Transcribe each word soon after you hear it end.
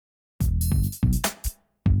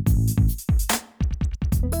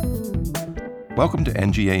Welcome to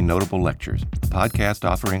NGA Notable Lectures, a podcast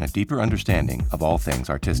offering a deeper understanding of all things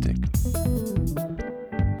artistic.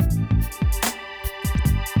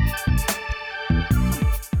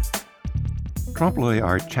 Trompe-l'oeil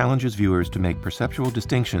art challenges viewers to make perceptual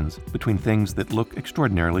distinctions between things that look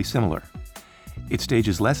extraordinarily similar. It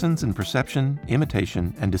stages lessons in perception,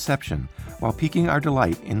 imitation, and deception while piquing our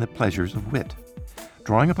delight in the pleasures of wit.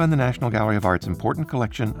 Drawing upon the National Gallery of Art's important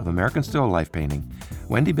collection of American still life painting,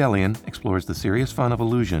 Wendy Bellion explores the serious fun of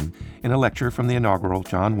illusion in a lecture from the inaugural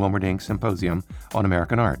John Wilmerding Symposium on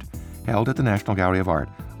American Art, held at the National Gallery of Art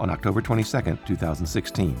on October 22,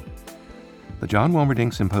 2016. The John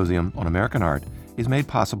Wilmerding Symposium on American Art is made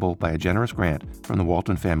possible by a generous grant from the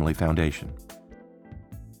Walton Family Foundation.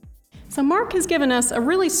 So Mark has given us a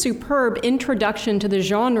really superb introduction to the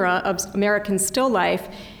genre of American still life,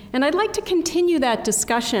 and I'd like to continue that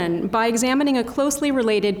discussion by examining a closely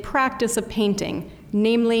related practice of painting,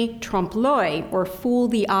 namely trompe-l'oeil, or fool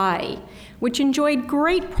the eye, which enjoyed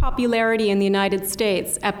great popularity in the United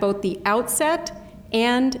States at both the outset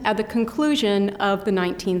and at the conclusion of the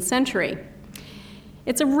 19th century.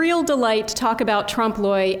 It's a real delight to talk about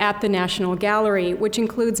trompe-l'oeil at the National Gallery, which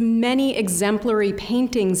includes many exemplary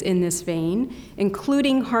paintings in this vein,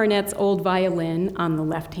 including Harnet's old violin on the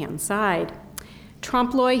left-hand side.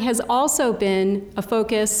 Trompe-l'oeil has also been a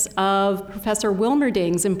focus of Professor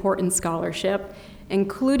Wilmerding's important scholarship,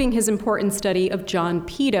 including his important study of John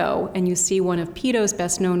Peto, and you see one of Peto's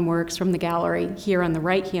best-known works from the gallery here on the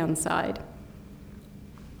right-hand side.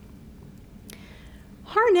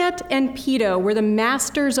 Harnet and Peto were the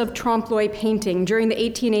masters of trompe-l'oeil painting during the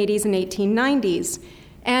 1880s and 1890s,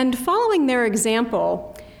 and following their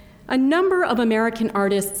example, a number of American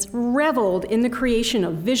artists reveled in the creation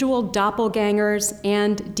of visual doppelgangers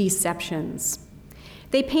and deceptions.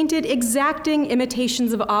 They painted exacting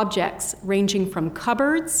imitations of objects ranging from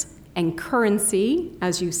cupboards and currency,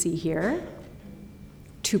 as you see here,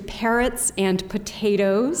 to parrots and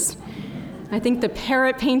potatoes. I think the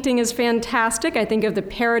parrot painting is fantastic. I think of the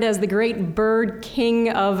parrot as the great bird king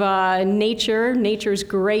of nature, nature's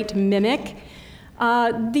great mimic.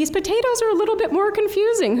 These potatoes are a little bit more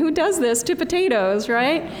confusing. Who does this to potatoes,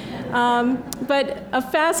 right? But a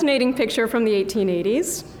fascinating picture from the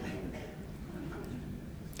 1880s.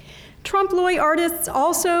 Trompe-l'oeil artists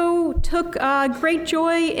also took great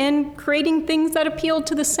joy in creating things that appealed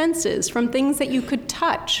to the senses, from things that you could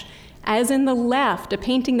touch, as in the left, a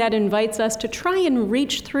painting that invites us to try and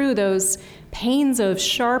reach through those panes of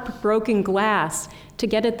sharp, broken glass to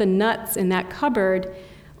get at the nuts in that cupboard,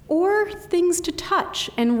 or things to touch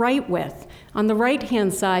and write with. On the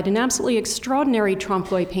right-hand side, an absolutely extraordinary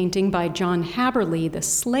trompe-l'oeil painting by John Haberly, The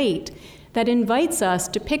Slate, that invites us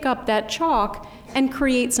to pick up that chalk and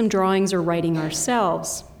create some drawings or writing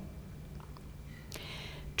ourselves.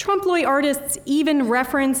 Trompe-l'oeil artists even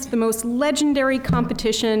referenced the most legendary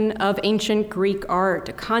competition of ancient Greek art,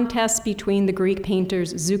 a contest between the Greek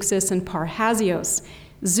painters Zeuxis and Parrhasius.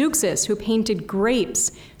 Zeuxis, who painted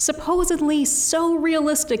grapes, supposedly so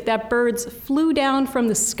realistic that birds flew down from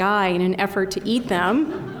the sky in an effort to eat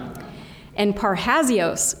them, and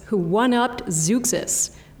Parrhasius, who one-upped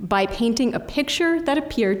Zeuxis by painting a picture that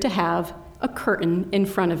appeared to have a curtain in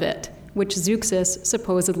front of it, which Zeuxis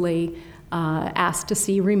supposedly asked to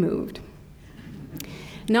see removed.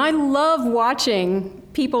 Now, I love watching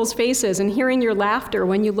people's faces and hearing your laughter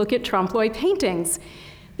when you look at trompe-l'oeil paintings,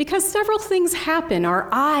 because several things happen. Our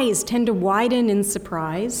eyes tend to widen in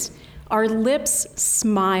surprise. Our lips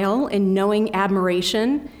smile in knowing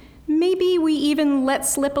admiration. Maybe we even let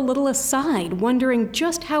slip a little aside, wondering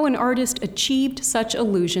just how an artist achieved such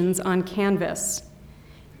illusions on canvas.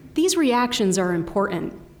 These reactions are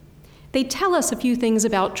important. They tell us a few things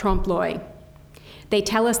about trompe-l'oeil. They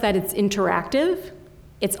tell us that it's interactive,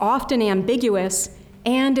 it's often ambiguous,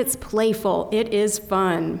 and it's playful. It is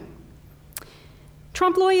fun.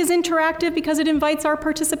 Trompe-l'oeil is interactive because it invites our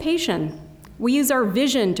participation. We use our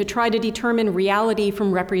vision to try to determine reality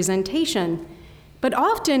from representation, but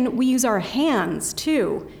often we use our hands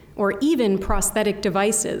too, or even prosthetic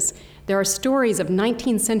devices. There are stories of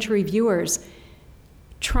 19th century viewers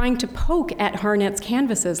trying to poke at Harnet's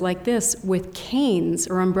canvases like this with canes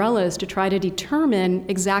or umbrellas to try to determine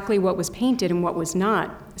exactly what was painted and what was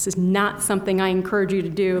not. This is not something I encourage you to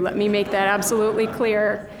do. Let me make that absolutely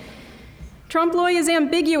clear. Trompe-l'oeil is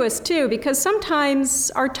ambiguous too, because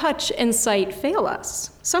sometimes our touch and sight fail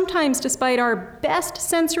us. Sometimes, despite our best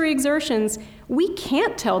sensory exertions, we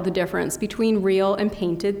can't tell the difference between real and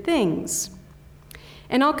painted things.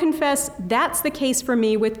 And I'll confess, that's the case for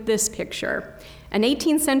me with this picture, an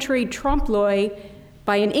 18th century trompe-l'oeil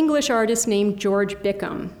by an English artist named George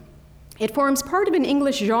Bickham. It forms part of an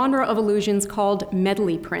English genre of illusions called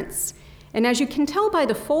medley prints. And as you can tell by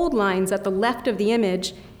the fold lines at the left of the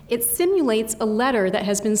image, it simulates a letter that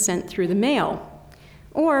has been sent through the mail.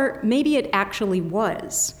 Or maybe it actually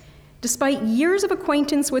was. Despite years of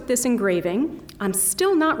acquaintance with this engraving, I'm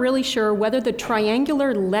still not really sure whether the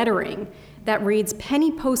triangular lettering that reads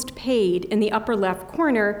 "Penny Post Paid" in the upper left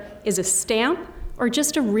corner is a stamp or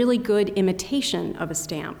just a really good imitation of a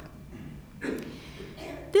stamp.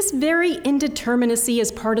 This very indeterminacy is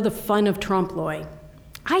part of the fun of trompe-l'oeil.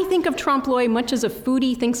 I think of trompe-l'oeil much as a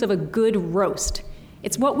foodie thinks of a good roast.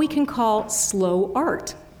 It's what we can call slow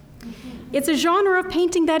art. It's a genre of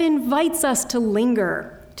painting that invites us to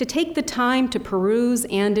linger, to take the time to peruse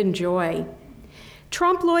and enjoy.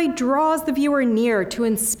 Trompe-l'oeil draws the viewer near to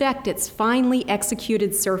inspect its finely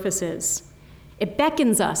executed surfaces. It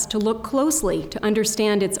beckons us to look closely to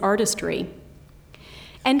understand its artistry.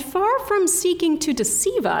 And far from seeking to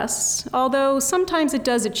deceive us, although sometimes it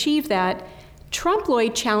does achieve that,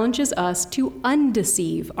 trompe-l'oeil challenges us to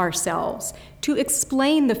undeceive ourselves, to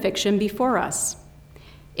explain the fiction before us.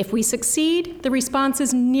 If we succeed, the response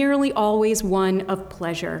is nearly always one of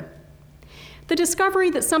pleasure. The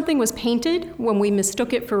discovery that something was painted when we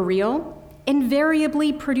mistook it for real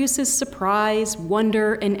invariably produces surprise,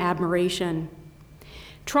 wonder, and admiration.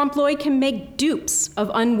 Trompe-l'oeil can make dupes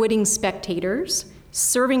of unwitting spectators,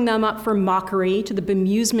 serving them up for mockery to the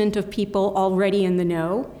bemusement of people already in the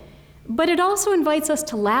know, but it also invites us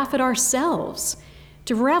to laugh at ourselves,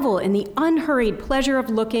 to revel in the unhurried pleasure of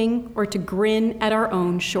looking, or to grin at our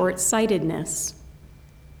own short-sightedness.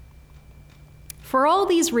 For all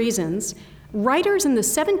these reasons, writers in the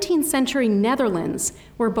 17th century Netherlands,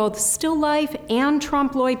 where both still life and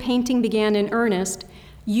trompe-l'oeil painting began in earnest,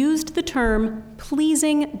 used the term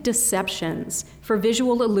pleasing deceptions for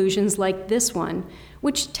visual illusions like this one,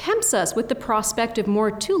 which tempts us with the prospect of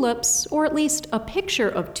more tulips, or at least a picture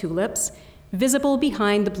of tulips, visible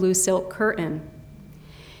behind the blue silk curtain.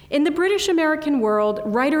 In the British American world,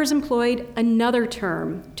 writers employed another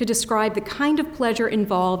term to describe the kind of pleasure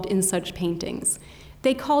involved in such paintings.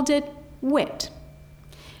 They called it wit.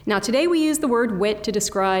 Now, today we use the word wit to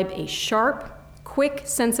describe a sharp, quick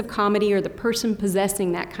sense of comedy or the person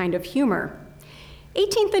possessing that kind of humor.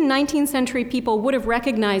 18th and 19th century people would have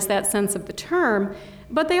recognized that sense of the term,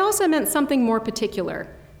 but they also meant something more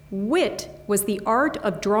particular. Wit was the art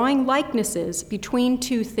of drawing likenesses between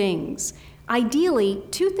two things, ideally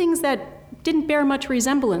two things that didn't bear much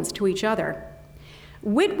resemblance to each other.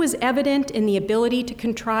 Wit was evident in the ability to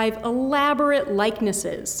contrive elaborate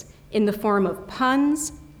likenesses in the form of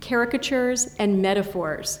puns, caricatures, and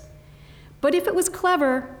metaphors. But if it was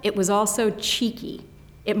clever, it was also cheeky.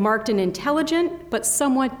 It marked an intelligent but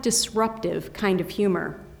somewhat disruptive kind of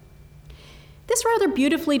humor. This rather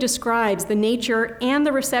beautifully describes the nature and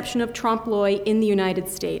the reception of trompe-l'oeil in the United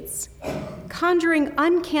States. Conjuring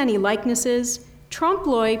uncanny likenesses,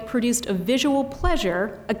 trompe-l'oeil produced a visual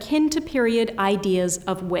pleasure akin to period ideas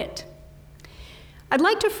of wit. I'd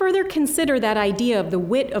like to further consider that idea of the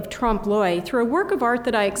wit of trompe-l'oeil through a work of art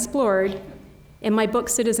that I explored in my book,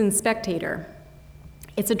 Citizen Spectator.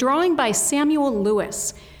 It's a drawing by Samuel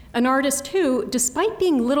Lewis, an artist who, despite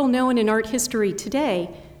being little known in art history today,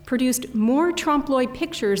 produced more trompe-l'oeil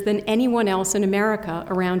pictures than anyone else in America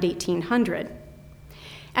around 1800.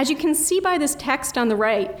 As you can see by this text on the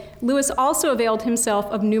right, Lewis also availed himself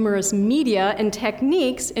of numerous media and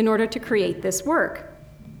techniques in order to create this work.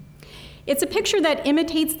 It's a picture that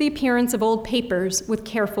imitates the appearance of old papers with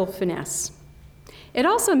careful finesse. It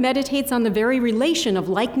also meditates on the very relation of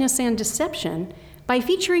likeness and deception by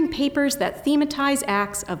featuring papers that thematize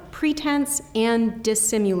acts of pretense and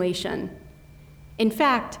dissimulation. In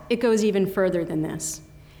fact, it goes even further than this.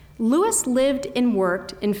 Lewis lived and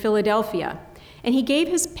worked in Philadelphia, and he gave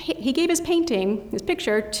his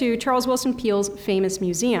picture, to Charles Willson Peale's famous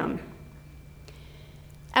museum.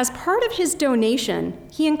 As part of his donation,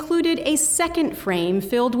 he included a second frame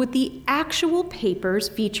filled with the actual papers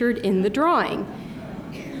featured in the drawing.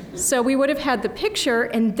 So we would have had the picture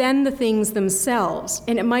and then the things themselves,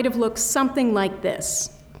 and it might have looked something like this.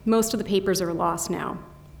 Most of the papers are lost now.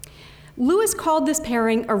 Lewis called this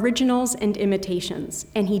pairing originals and imitations,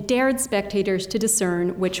 and he dared spectators to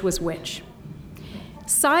discern which was which.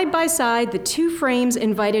 Side by side, the two frames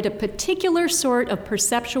invited a particular sort of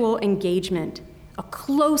perceptual engagement, a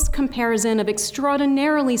close comparison of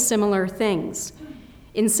extraordinarily similar things.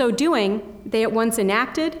 In so doing, they at once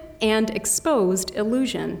enacted and exposed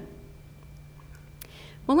illusion.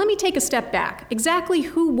 Well, let me take a step back. Exactly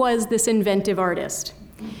who was this inventive artist?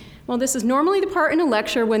 Well, this is normally the part in a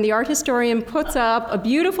lecture when the art historian puts up a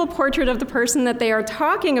beautiful portrait of the person that they are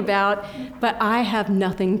talking about, but I have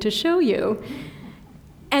nothing to show you.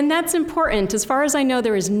 And that's important. As far as I know,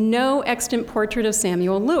 there is no extant portrait of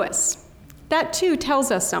Samuel Lewis. That too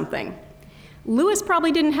tells us something. Lewis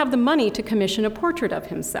probably didn't have the money to commission a portrait of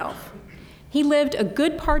himself. He lived a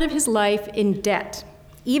good part of his life in debt,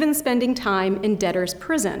 even spending time in debtor's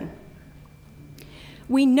prison.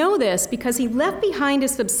 We know this because he left behind a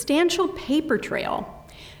substantial paper trail.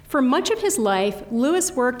 For much of his life,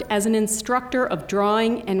 Lewis worked as an instructor of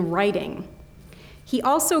drawing and writing. He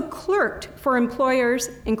also clerked for employers,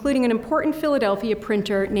 including an important Philadelphia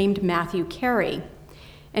printer named Matthew Carey.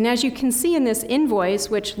 And as you can see in this invoice,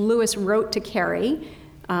 which Lewis wrote to Carey,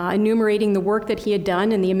 enumerating the work that he had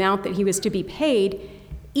done and the amount that he was to be paid,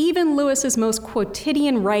 even Lewis's most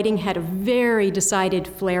quotidian writing had a very decided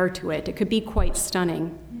flair to it. It could be quite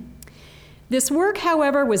stunning. This work,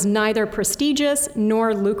 however, was neither prestigious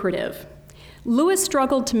nor lucrative. Lewis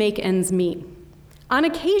struggled to make ends meet. On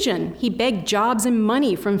occasion, he begged jobs and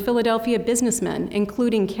money from Philadelphia businessmen,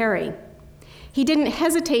 including Carey. He didn't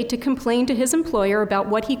hesitate to complain to his employer about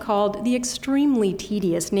what he called the extremely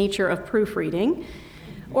tedious nature of proofreading,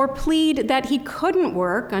 or plead that he couldn't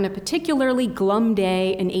work on a particularly glum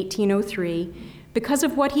day in 1803 because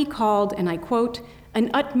of what he called, and I quote, an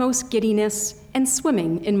utmost giddiness and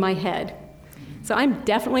swimming in my head. So I'm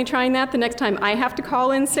definitely trying that the next time I have to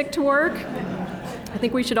call in sick to work. I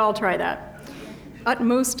think we should all try that.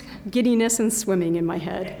 Utmost giddiness and swimming in my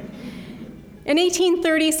head. In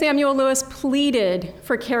 1830, Samuel Lewis pleaded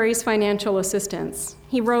for Carey's financial assistance.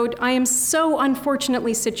 He wrote, "I am so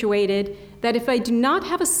unfortunately situated that if I do not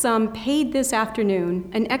have a sum paid this afternoon,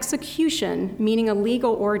 an execution, meaning a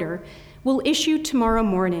legal order, will issue tomorrow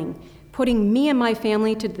morning, putting me and my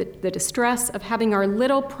family to the distress of having our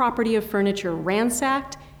little property of furniture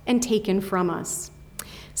ransacked and taken from us."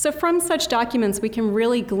 So from such documents, we can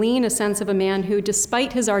really glean a sense of a man who,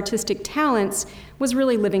 despite his artistic talents, was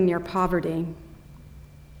really living near poverty.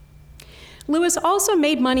 Lewis also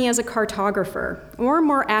made money as a cartographer, or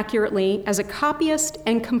more accurately, as a copyist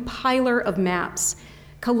and compiler of maps,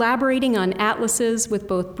 collaborating on atlases with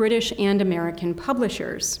both British and American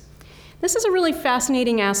publishers. This is a really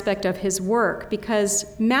fascinating aspect of his work because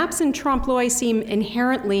maps and trompe-l'oeil seem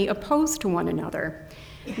inherently opposed to one another.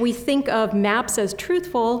 We think of maps as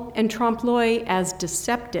truthful and trompe-l'oeil as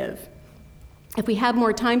deceptive. If we had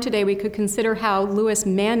more time today, we could consider how Lewis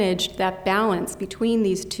managed that balance between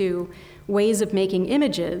these two ways of making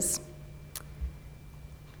images.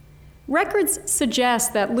 Records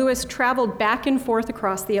suggest that Lewis traveled back and forth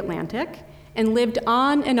across the Atlantic and lived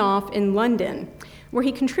on and off in London, where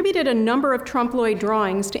he contributed a number of trompe-l'oeil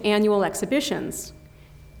drawings to annual exhibitions.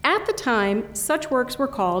 At the time, such works were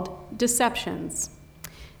called deceptions.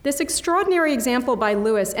 This extraordinary example by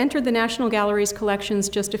Lewis entered the National Gallery's collections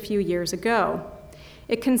just a few years ago.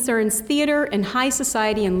 It concerns theater and high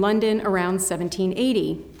society in London around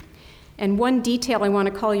 1780. And one detail I want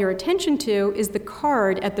to call your attention to is the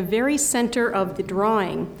card at the very center of the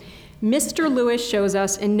drawing. Mr. Lewis shows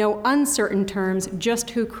us in no uncertain terms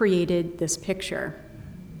just who created this picture.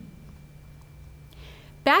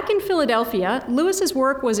 Back in Philadelphia, Lewis's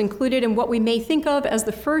work was included in what we may think of as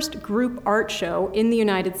the first group art show in the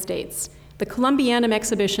United States, the Columbianum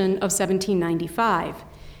Exhibition of 1795.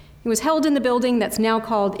 It was held in the building that's now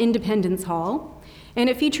called Independence Hall,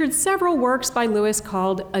 and it featured several works by Lewis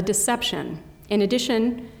called A Deception. In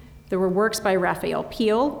addition, there were works by Raphael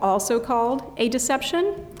Peale, also called A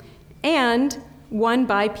Deception, and one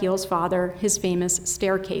by Peale's father, his famous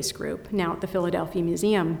Staircase Group, now at the Philadelphia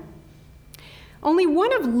Museum. Only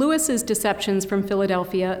one of Lewis's deceptions from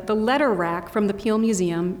Philadelphia, the letter rack from the Peale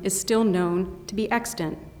Museum, is still known to be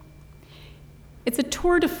extant. It's a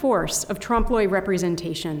tour de force of trompe-l'oeil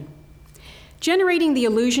representation, generating the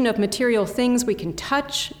illusion of material things we can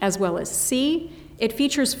touch as well as see. It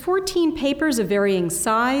features 14 papers of varying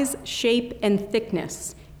size, shape, and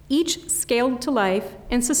thickness, each scaled to life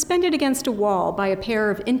and suspended against a wall by a pair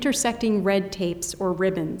of intersecting red tapes or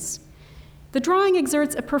ribbons. The drawing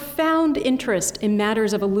exerts a profound interest in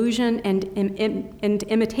matters of illusion and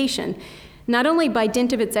imitation, not only by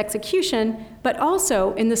dint of its execution, but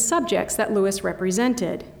also in the subjects that Lewis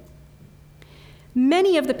represented.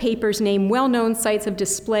 Many of the papers name well-known sites of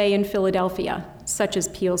display in Philadelphia, such as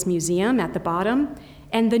Peale's Museum at the bottom,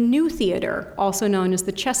 and the New Theater, also known as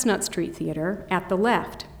the Chestnut Street Theater, at the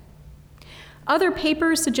left. Other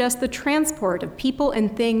papers suggest the transport of people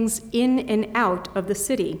and things in and out of the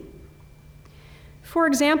city. For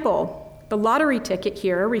example, the lottery ticket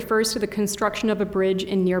here refers to the construction of a bridge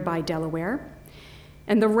in nearby Delaware.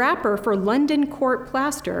 and the wrapper for London court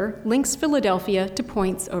plaster links Philadelphia to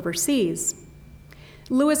points overseas.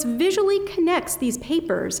 Lewis visually connects these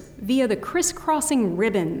papers via the crisscrossing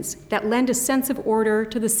ribbons that lend a sense of order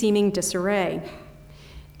to the seeming disarray.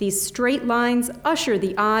 These straight lines usher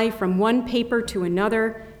the eye from one paper to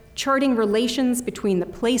another, charting relations between the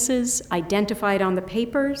places identified on the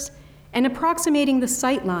papers and approximating the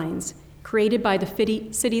sight lines created by the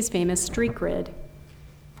city's famous street grid.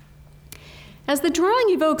 As the drawing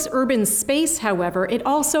evokes urban space, however, it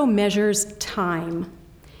also measures time.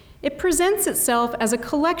 It presents itself as a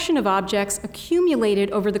collection of objects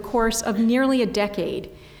accumulated over the course of nearly a decade,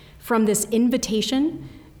 from this invitation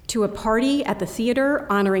to a party at the theater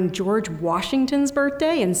honoring George Washington's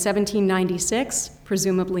birthday in 1796,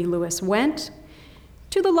 presumably Lewis went,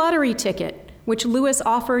 to the lottery ticket, which Lewis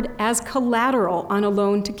offered as collateral on a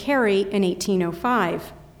loan to Carey in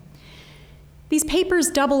 1805. These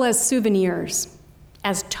papers double as souvenirs,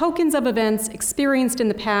 as tokens of events experienced in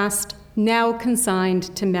the past, now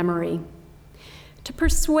consigned to memory. To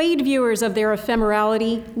persuade viewers of their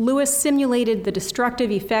ephemerality, Lewis simulated the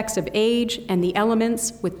destructive effects of age and the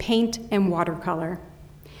elements with paint and watercolor.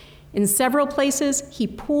 In several places, he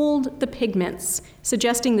pooled the pigments,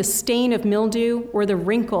 suggesting the stain of mildew or the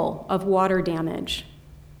wrinkle of water damage.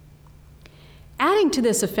 Adding to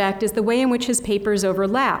this effect is the way in which his papers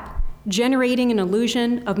overlap, generating an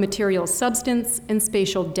illusion of material substance and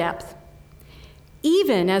spatial depth.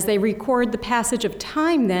 Even as they record the passage of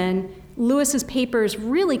time, then, Lewis's papers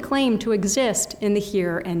really claim to exist in the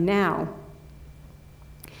here and now.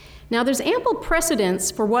 Now, there's ample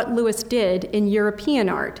precedence for what Lewis did in European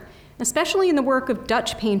art, especially in the work of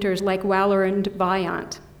Dutch painters like Waller and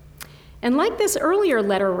Vaillant. And like this earlier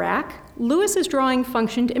letter rack, Lewis's drawing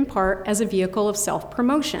functioned in part as a vehicle of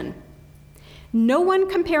self-promotion. No one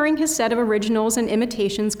comparing his set of originals and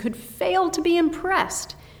imitations could fail to be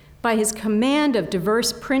impressed by his command of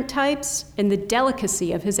diverse print types and the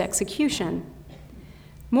delicacy of his execution.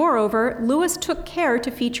 Moreover, Lewis took care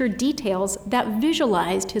to feature details that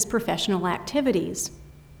visualized his professional activities.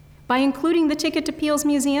 By including the ticket to Peale's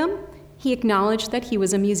museum, he acknowledged that he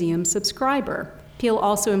was a museum subscriber. Peale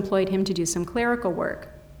also employed him to do some clerical work.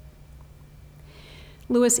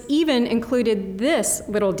 Lewis even included this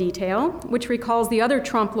little detail, which recalls the other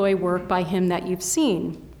trompe-l'oeil work by him that you've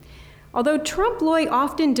seen. Although trompe-l'oeil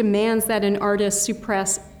often demands that an artist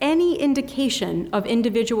suppress any indication of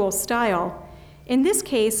individual style, in this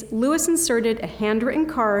case, Lewis inserted a handwritten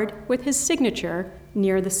card with his signature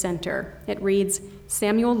near the center. It reads,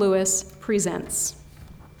 "Samuel Lewis presents."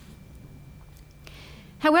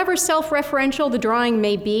 However self-referential the drawing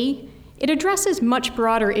may be, it addresses much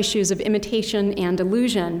broader issues of imitation and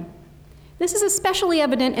illusion. This is especially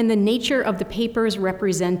evident in the nature of the papers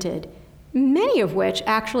represented, many of which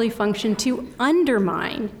actually function to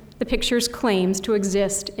undermine the picture's claims to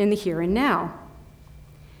exist in the here and now.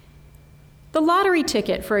 The lottery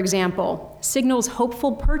ticket, for example, signals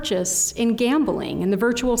hopeful purchase in gambling and the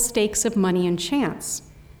virtual stakes of money and chance.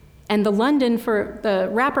 And the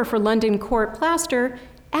wrapper for London court plaster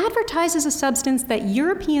advertises a substance that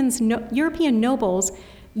European nobles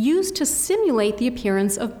used to simulate the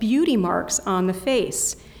appearance of beauty marks on the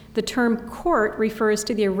face. The term court refers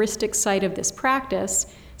to the heuristic site of this practice,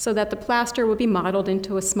 so that the plaster would be modeled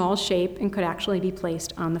into a small shape and could actually be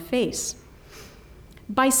placed on the face.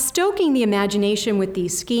 By stoking the imagination with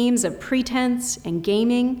these schemes of pretense and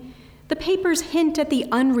gaming, the papers hint at the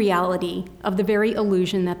unreality of the very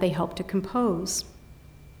illusion that they help to compose.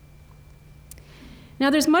 Now,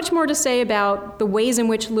 there's much more to say about the ways in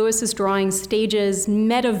which Lewis's drawing stages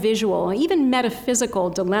metavisual, even metaphysical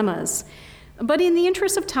dilemmas. But in the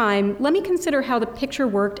interest of time, let me consider how the picture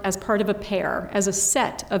worked as part of a pair, as a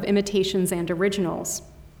set of imitations and originals.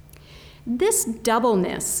 This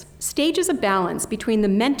doubleness stages a balance between the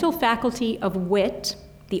mental faculty of wit,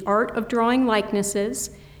 the art of drawing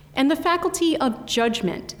likenesses, and the faculty of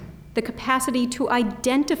judgment, the capacity to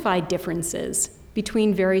identify differences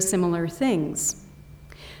between very similar things.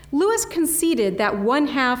 Lewis conceded that one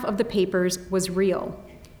half of the papers was real,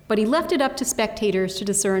 but he left it up to spectators to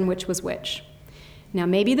discern which was which. Now,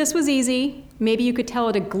 maybe this was easy. Maybe you could tell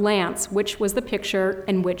at a glance which was the picture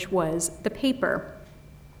and which was the paper.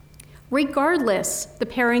 Regardless, the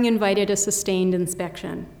pairing invited a sustained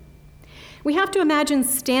inspection. We have to imagine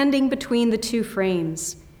standing between the two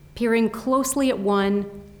frames, peering closely at one,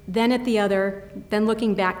 then at the other, then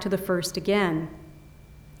looking back to the first again.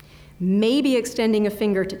 Maybe extending a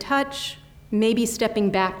finger to touch, maybe stepping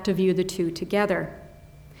back to view the two together.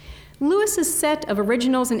 Lewis's set of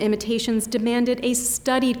originals and imitations demanded a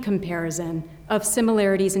studied comparison of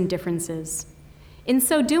similarities and differences. In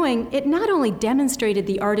so doing, it not only demonstrated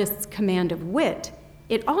the artist's command of wit,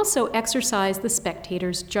 it also exercised the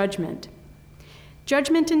spectator's judgment.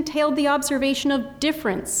 Judgment entailed the observation of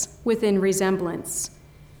difference within resemblance.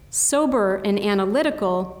 Sober and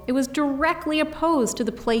analytical, it was directly opposed to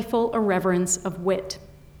the playful irreverence of wit.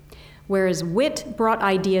 Whereas wit brought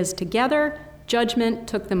ideas together, judgment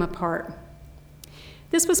took them apart.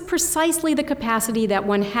 This was precisely the capacity that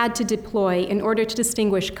one had to deploy in order to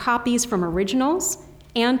distinguish copies from originals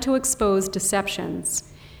and to expose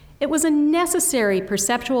deceptions. It was a necessary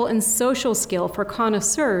perceptual and social skill for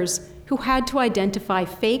connoisseurs who had to identify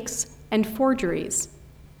fakes and forgeries.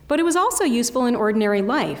 But it was also useful in ordinary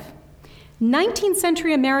life. 19th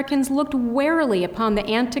century Americans looked warily upon the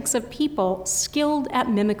antics of people skilled at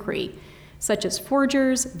mimicry, such as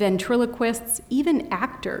forgers, ventriloquists, even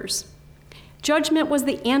actors. Judgment was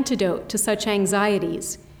the antidote to such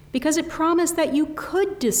anxieties because it promised that you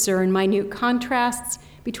could discern minute contrasts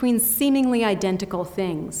between seemingly identical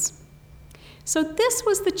things. So this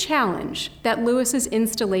was the challenge that Lewis's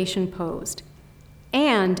installation posed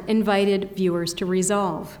and invited viewers to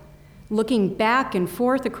resolve. Looking back and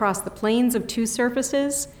forth across the planes of two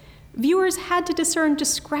surfaces, viewers had to discern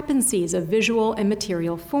discrepancies of visual and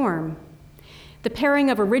material form. The pairing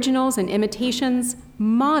of originals and imitations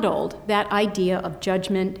modeled that idea of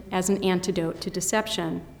judgment as an antidote to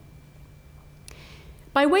deception.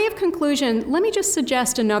 By way of conclusion, let me just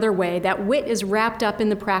suggest another way that wit is wrapped up in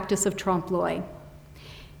the practice of trompe-l'oeil.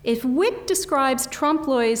 If wit describes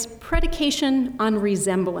trompe-l'oeil's predication on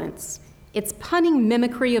resemblance, its punning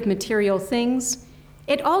mimicry of material things,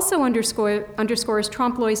 it also underscores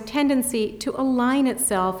trompe-l'oeil's tendency to align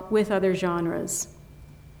itself with other genres.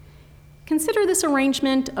 Consider this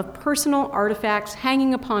arrangement of personal artifacts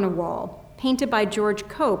hanging upon a wall, painted by George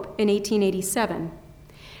Cope in 1887.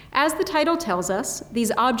 As the title tells us,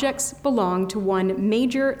 these objects belong to one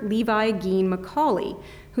Major Levi Geen Macaulay,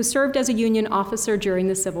 who served as a Union officer during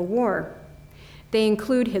the Civil War. They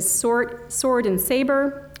include his sword and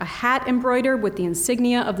saber, a hat embroidered with the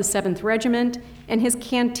insignia of the 7th Regiment, and his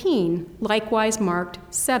canteen, likewise marked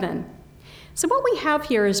 7. So what we have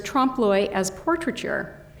here is trompe-l'oeil as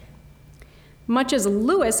portraiture. Much as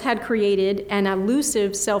Lewis had created an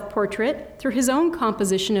elusive self-portrait through his own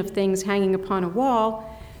composition of things hanging upon a wall,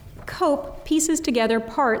 Cope pieces together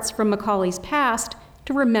parts from Macaulay's past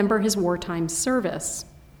to remember his wartime service.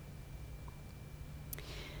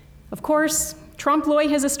 Of course, trompe-l'oeil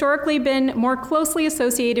has historically been more closely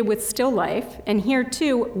associated with still life, and here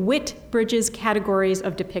too, wit bridges categories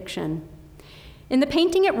of depiction. In the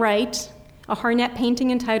painting at right, a Harnett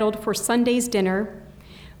painting entitled For Sunday's Dinner,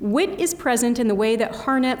 wit is present in the way that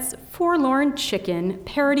Harnett's Forlorn Chicken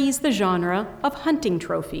parodies the genre of hunting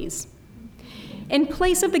trophies. In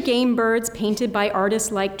place of the game birds painted by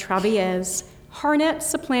artists like Travaillés, Harnett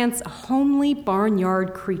supplants a homely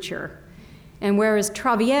barnyard creature. And whereas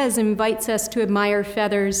Travaillés invites us to admire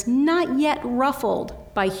feathers not yet ruffled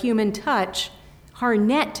by human touch,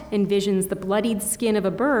 Harnett envisions the bloodied skin of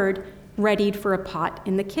a bird readied for a pot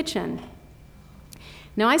in the kitchen.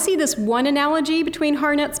 Now, I see this one analogy between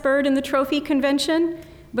Harnett's bird and the trophy convention,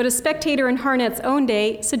 but a spectator in Harnett's own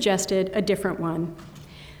day suggested a different one.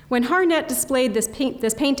 When Harnett displayed this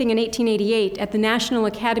painting in 1888 at the National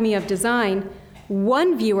Academy of Design,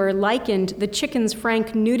 one viewer likened the chicken's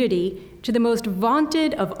frank nudity to the most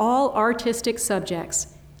vaunted of all artistic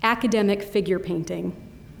subjects, academic figure painting.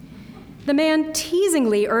 The man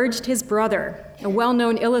teasingly urged his brother, a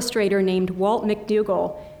well-known illustrator named Walt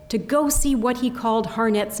McDougall, to go see what he called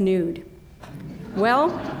Harnett's nude. Well,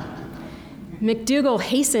 McDougall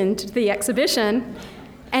hastened to the exhibition,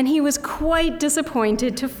 and he was quite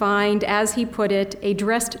disappointed to find, as he put it, a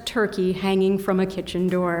dressed turkey hanging from a kitchen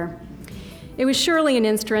door. It was surely an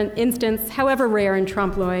instance, however rare in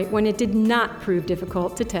trompe-l'oeil, when it did not prove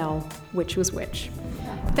difficult to tell which was which.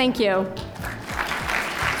 Thank you.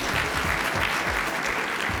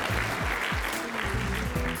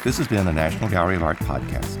 This has been a National Gallery of Art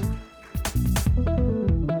podcast.